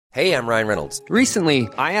Hey, I'm Ryan Reynolds. Recently,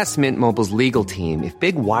 I asked Mint Mobile's legal team if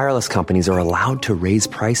big wireless companies are allowed to raise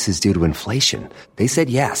prices due to inflation. They said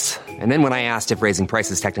yes. And then when I asked if raising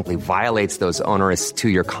prices technically violates those onerous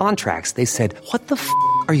two-year contracts, they said, "What the f***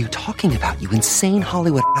 are you talking about, you insane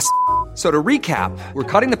Hollywood ass?" So to recap, we're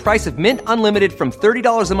cutting the price of Mint Unlimited from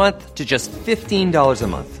 $30 a month to just $15 a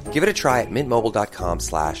month. Give it a try at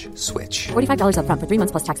mintmobile.com/switch. $45 up front for 3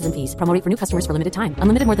 months plus taxes and fees. Promo rate for new customers for limited time.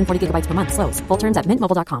 Unlimited more than 40 gigabytes per month. Slows full terms at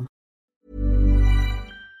mintmobile.com.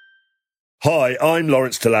 Hi, I'm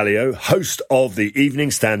Lawrence Dallaglio, host of the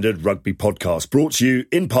Evening Standard Rugby Podcast, brought to you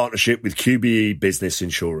in partnership with QBE Business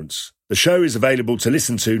Insurance. The show is available to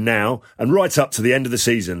listen to now and right up to the end of the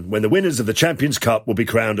season, when the winners of the Champions Cup will be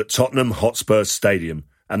crowned at Tottenham Hotspur Stadium,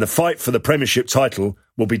 and the fight for the Premiership title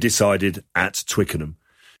will be decided at Twickenham.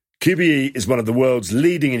 QBE is one of the world's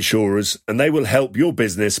leading insurers, and they will help your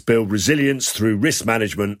business build resilience through risk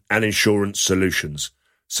management and insurance solutions.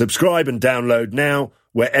 Subscribe and download now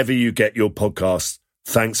wherever you get your podcasts.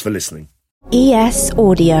 Thanks for listening. ES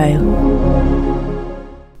Audio.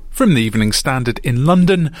 From the Evening Standard in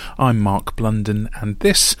London, I'm Mark Blunden, and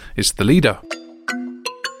this is The Leader.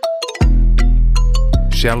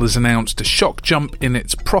 Shell has announced a shock jump in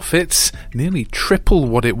its profits, nearly triple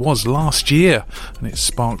what it was last year, and it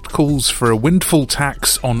sparked calls for a windfall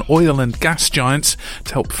tax on oil and gas giants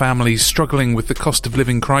to help families struggling with the cost of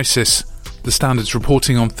living crisis. The Standard's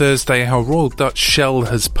reporting on Thursday how Royal Dutch Shell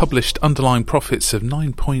has published underlying profits of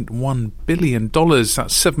 $9.1 billion,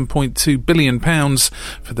 that's £7.2 billion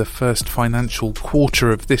for the first financial quarter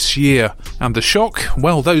of this year. And the shock?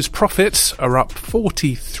 Well, those profits are up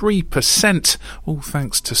 43%, all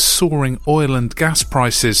thanks to soaring oil and gas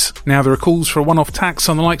prices. Now, there are calls for a one-off tax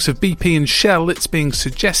on the likes of BP and Shell. It's being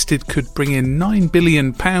suggested could bring in £9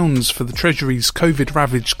 billion for the Treasury's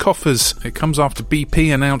COVID-ravaged coffers. It comes after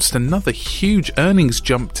BP announced another huge earnings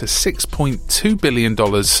jump to $6.2 billion.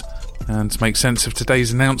 And to make sense of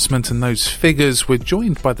today's announcement and those figures, we're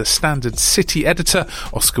joined by the Standard City editor,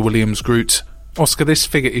 Oscar Williams-Groot. Oscar, this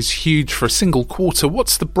figure is huge for a single quarter.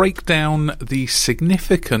 What's the breakdown, the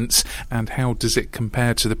significance, and how does it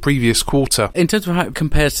compare to the previous quarter? In terms of how it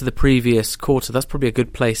compares to the previous quarter, that's probably a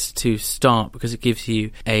good place to start because it gives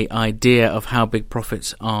you an idea of how big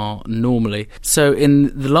profits are normally. So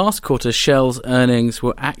in the last quarter, Shell's earnings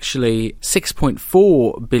were actually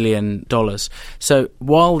 $6.4 billion. So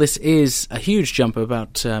while this is a huge jump,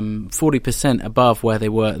 about 40% above where they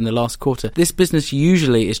were in the last quarter, this business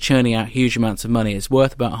usually is churning out huge amounts of money. It's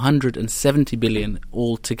worth about $170 billion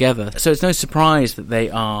altogether. So it's no surprise that they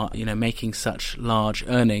are, making such large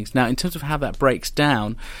earnings. Now, in terms of how that breaks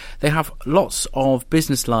down, they have lots of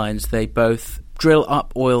business lines. They both drill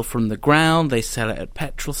up oil from the ground, they sell it at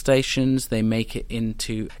petrol stations, they make it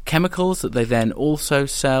into chemicals that they then also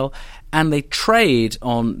sell, and they trade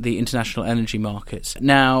on the international energy markets.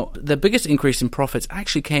 Now, the biggest increase in profits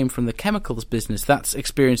actually came from the chemicals business. That's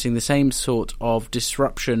experiencing the same sort of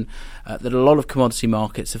disruption that a lot of commodity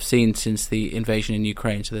markets have seen since the invasion in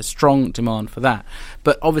Ukraine. So there's strong demand for that.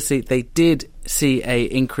 But obviously, they did see a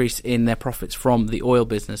increase in their profits from the oil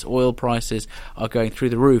business. Oil prices are going through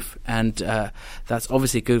the roof, and that's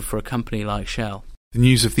obviously good for a company like Shell. The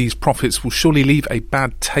news of these profits will surely leave a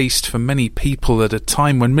bad taste for many people at a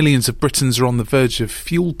time when millions of Britons are on the verge of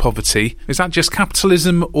fuel poverty. Is that just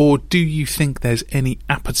capitalism, or do you think there's any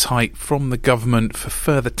appetite from the government for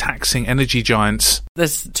further taxing energy giants?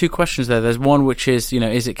 There's two questions there. There's one which is,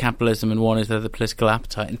 is it capitalism, and one is there the political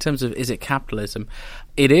appetite. In terms of is it capitalism,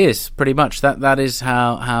 it is pretty much. That is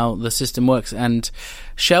how the system works. And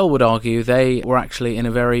Shell would argue they were actually in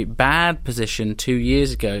a very bad position 2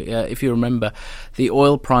 years ago. If you remember, the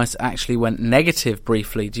oil price actually went negative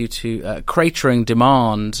briefly due to cratering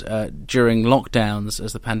demand during lockdowns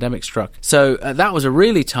as the pandemic struck. So that was a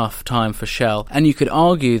really tough time for Shell. And you could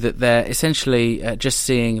argue that they're essentially just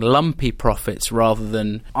seeing lumpy profits rather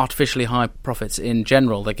than artificially high profits in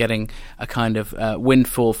general. They're getting a kind of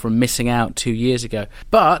windfall from missing out 2 years ago.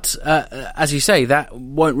 But, as you say, that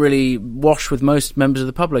won't really wash with most members of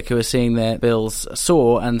the public who are seeing their bills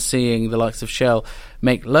soar and seeing the likes of Shell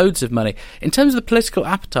make loads of money. In terms of the political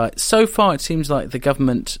appetite, so far it seems like the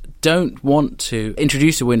government don't want to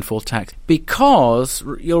introduce a windfall tax because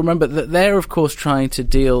you'll remember that they're, of course, trying to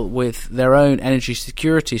deal with their own energy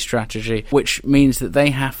security strategy, which means that they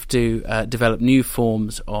have to develop new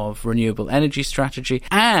forms of renewable energy strategy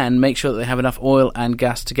and make sure that they have enough oil and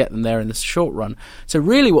gas to get them there in the short run. So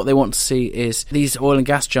really what they want to see is these oil and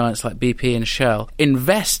gas giants like BP and Shell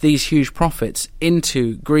invest these huge profits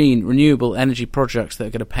into green renewable energy projects products that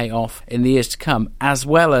are going to pay off in the years to come, as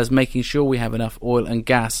well as making sure we have enough oil and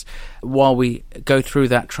gas while we go through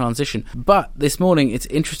that transition. But this morning, it's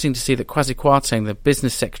interesting to see that Kwasi Kwarteng, the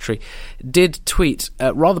business secretary, did tweet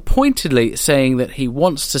rather pointedly saying that he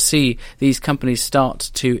wants to see these companies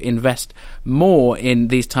start to invest more in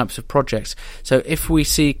these types of projects. So if we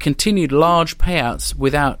see continued large payouts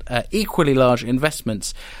without equally large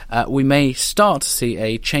investments, we may start to see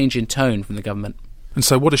a change in tone from the government. And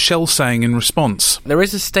so what is Shell saying in response? There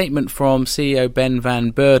is a statement from CEO Ben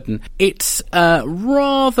van Beurden. It's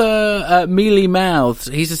rather mealy-mouthed.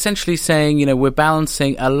 He's essentially saying, we're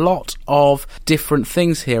balancing a lot of different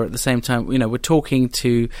things here at the same time. We're talking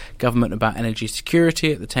to government about energy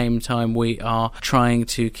security. At the same time, we are trying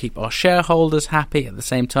to keep our shareholders happy. At the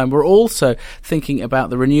same time, we're also thinking about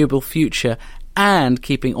the renewable future and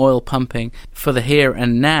keeping oil pumping for the here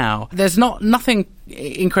and now. There's nothing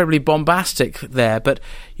incredibly bombastic there, but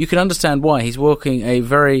you can understand why. He's walking a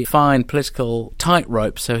very fine political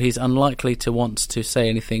tightrope, so he's unlikely to want to say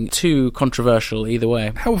anything too controversial either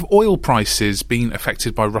way. How have oil prices been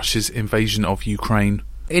affected by Russia's invasion of Ukraine?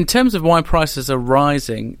 In terms of why prices are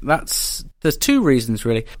rising, there's two reasons,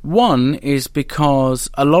 really. One is because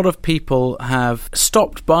a lot of people have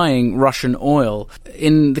stopped buying Russian oil.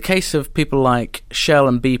 In the case of people like Shell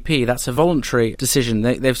and BP, that's a voluntary decision.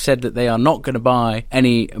 They've said that they are not going to buy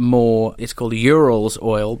any more, it's called Urals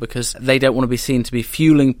oil, because they don't want to be seen to be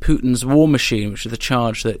fueling Putin's war machine, which is the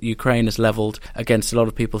charge that Ukraine has levelled against a lot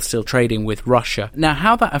of people still trading with Russia. Now,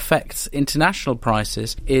 how that affects international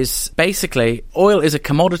prices is basically oil is a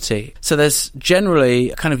commodity. So there's generally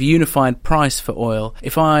a kind of unified price for oil.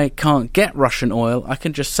 If I can't get Russian oil, I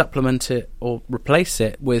can just supplement it or replace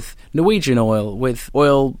it with Norwegian oil, with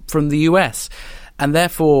oil from the US. And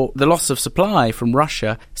therefore, the loss of supply from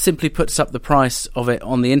Russia simply puts up the price of it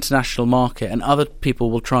on the international market, and other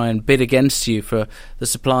people will try and bid against you for the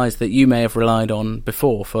supplies that you may have relied on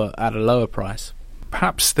before at a lower price.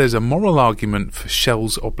 Perhaps there's a moral argument for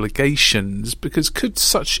Shell's obligations, because could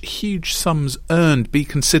such huge sums earned be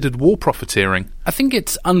considered war profiteering? I think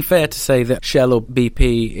it's unfair to say that Shell or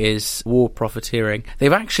BP is war profiteering.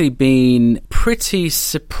 They've actually been pretty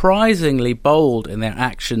surprisingly bold in their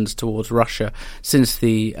actions towards Russia since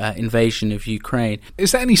the invasion of Ukraine.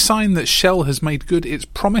 Is there any sign that Shell has made good its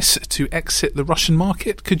promise to exit the Russian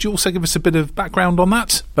market? Could you also give us a bit of background on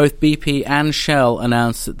that? Both BP and Shell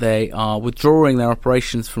announced that they are withdrawing their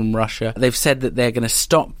operations from Russia. They've said that they're going to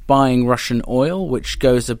stop buying Russian oil, which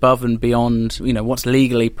goes above and beyond, what's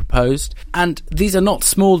legally proposed. And these are not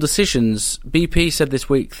small decisions. BP said this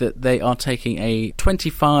week that they are taking a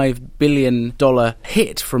 $25 billion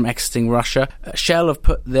hit from exiting Russia. Shell have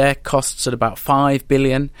put their costs at about $5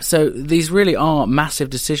 billion. So these really are massive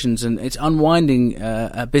decisions, and it's unwinding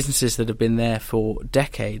businesses that have been there for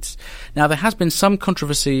decades. Now, there has been some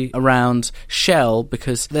controversy around Shell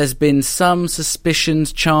because there's been some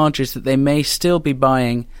suspicions, charges that they may still be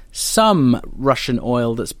buying some Russian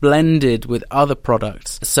oil that's blended with other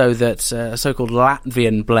products, so that a so-called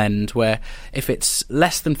Latvian blend, where if it's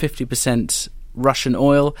less than 50% Russian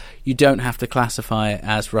oil, you don't have to classify it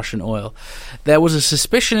as Russian oil. There was a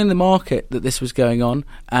suspicion in the market that this was going on,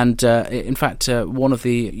 and in fact one of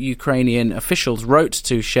the Ukrainian officials wrote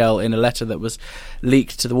to Shell in a letter that was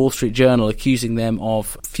leaked to the Wall Street Journal accusing them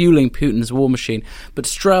of fueling Putin's war machine. But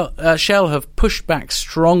Shell have pushed back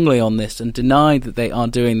strongly on this and denied that they are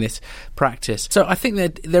doing this practice. So I think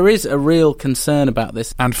that there is a real concern about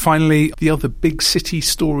this. And finally, the other big city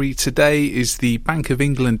story today is the Bank of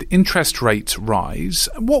England interest rate rise.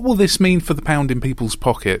 What will this mean for the pound in people's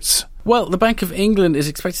pockets? Well, the Bank of England is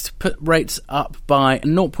expected to put rates up by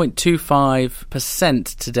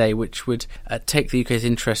 0.25% today, which would take the UK's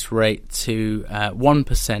interest rate to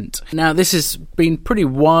 1%. Now, this has been pretty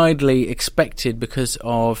widely expected because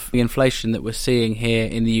of the inflation that we're seeing here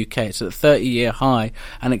in the UK. It's at a 30-year high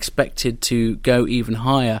and expected to go even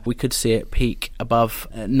higher. We could see it peak above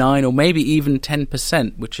 9 or maybe even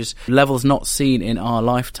 10%, which is levels not seen in our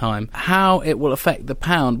lifetime. How it will affect the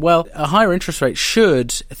pound? Well, a higher interest rate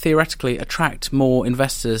should theoretically attract more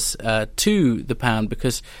investors to the pound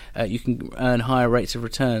because you can earn higher rates of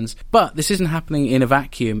returns. But this isn't happening in a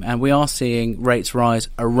vacuum, and we are seeing rates rise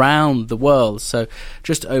around the world. So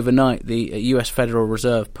just overnight, the US Federal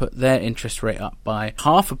Reserve put their interest rate up by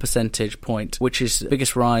 0.5 percentage point, which is the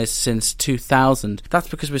biggest rise since 2000. That's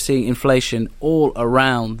because we're seeing inflation all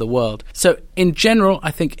around the world. So in general,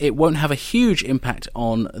 I think it won't have a huge impact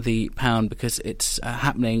on the pound because it's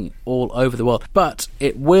happening all over the world. But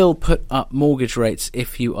it will put up mortgage rates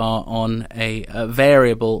if you are on a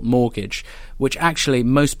variable mortgage, which actually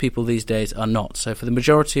most people these days are not. So for the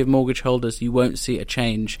majority of mortgage holders, you won't see a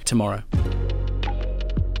change tomorrow.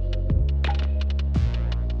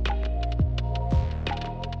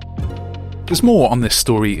 There's more on this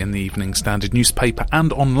story in the Evening Standard newspaper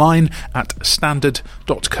and online at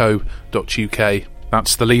standard.co.uk.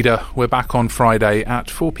 That's The Leader. We're back on Friday at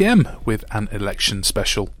 4 p.m. with an election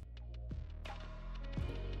special.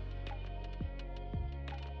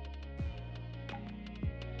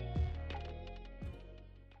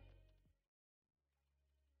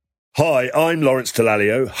 Hi, I'm Lawrence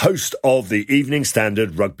Dallaglio, host of the Evening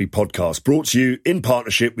Standard Rugby Podcast, brought to you in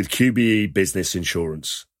partnership with QBE Business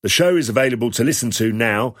Insurance. The show is available to listen to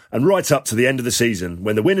now and right up to the end of the season,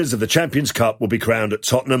 when the winners of the Champions Cup will be crowned at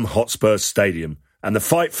Tottenham Hotspur Stadium, and the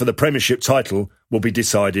fight for the Premiership title will be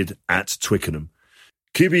decided at Twickenham.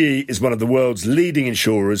 QBE is one of the world's leading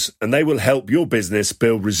insurers, and they will help your business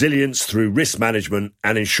build resilience through risk management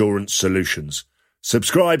and insurance solutions.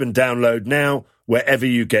 Subscribe and download now wherever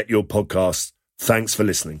you get your podcasts. Thanks for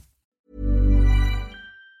listening.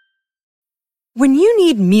 When you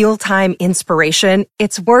need mealtime inspiration,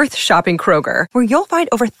 it's worth shopping Kroger, where you'll find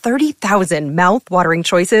over 30,000 mouth-watering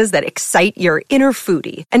choices that excite your inner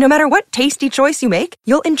foodie. And no matter what tasty choice you make,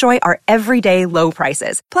 you'll enjoy our everyday low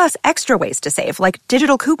prices, plus extra ways to save, like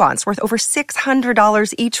digital coupons worth over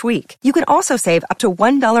 $600 each week. You can also save up to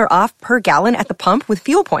 $1 off per gallon at the pump with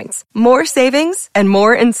fuel points. More savings and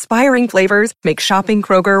more inspiring flavors make shopping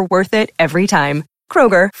Kroger worth it every time.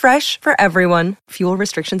 Kroger, fresh for everyone. Fuel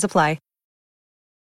restrictions apply.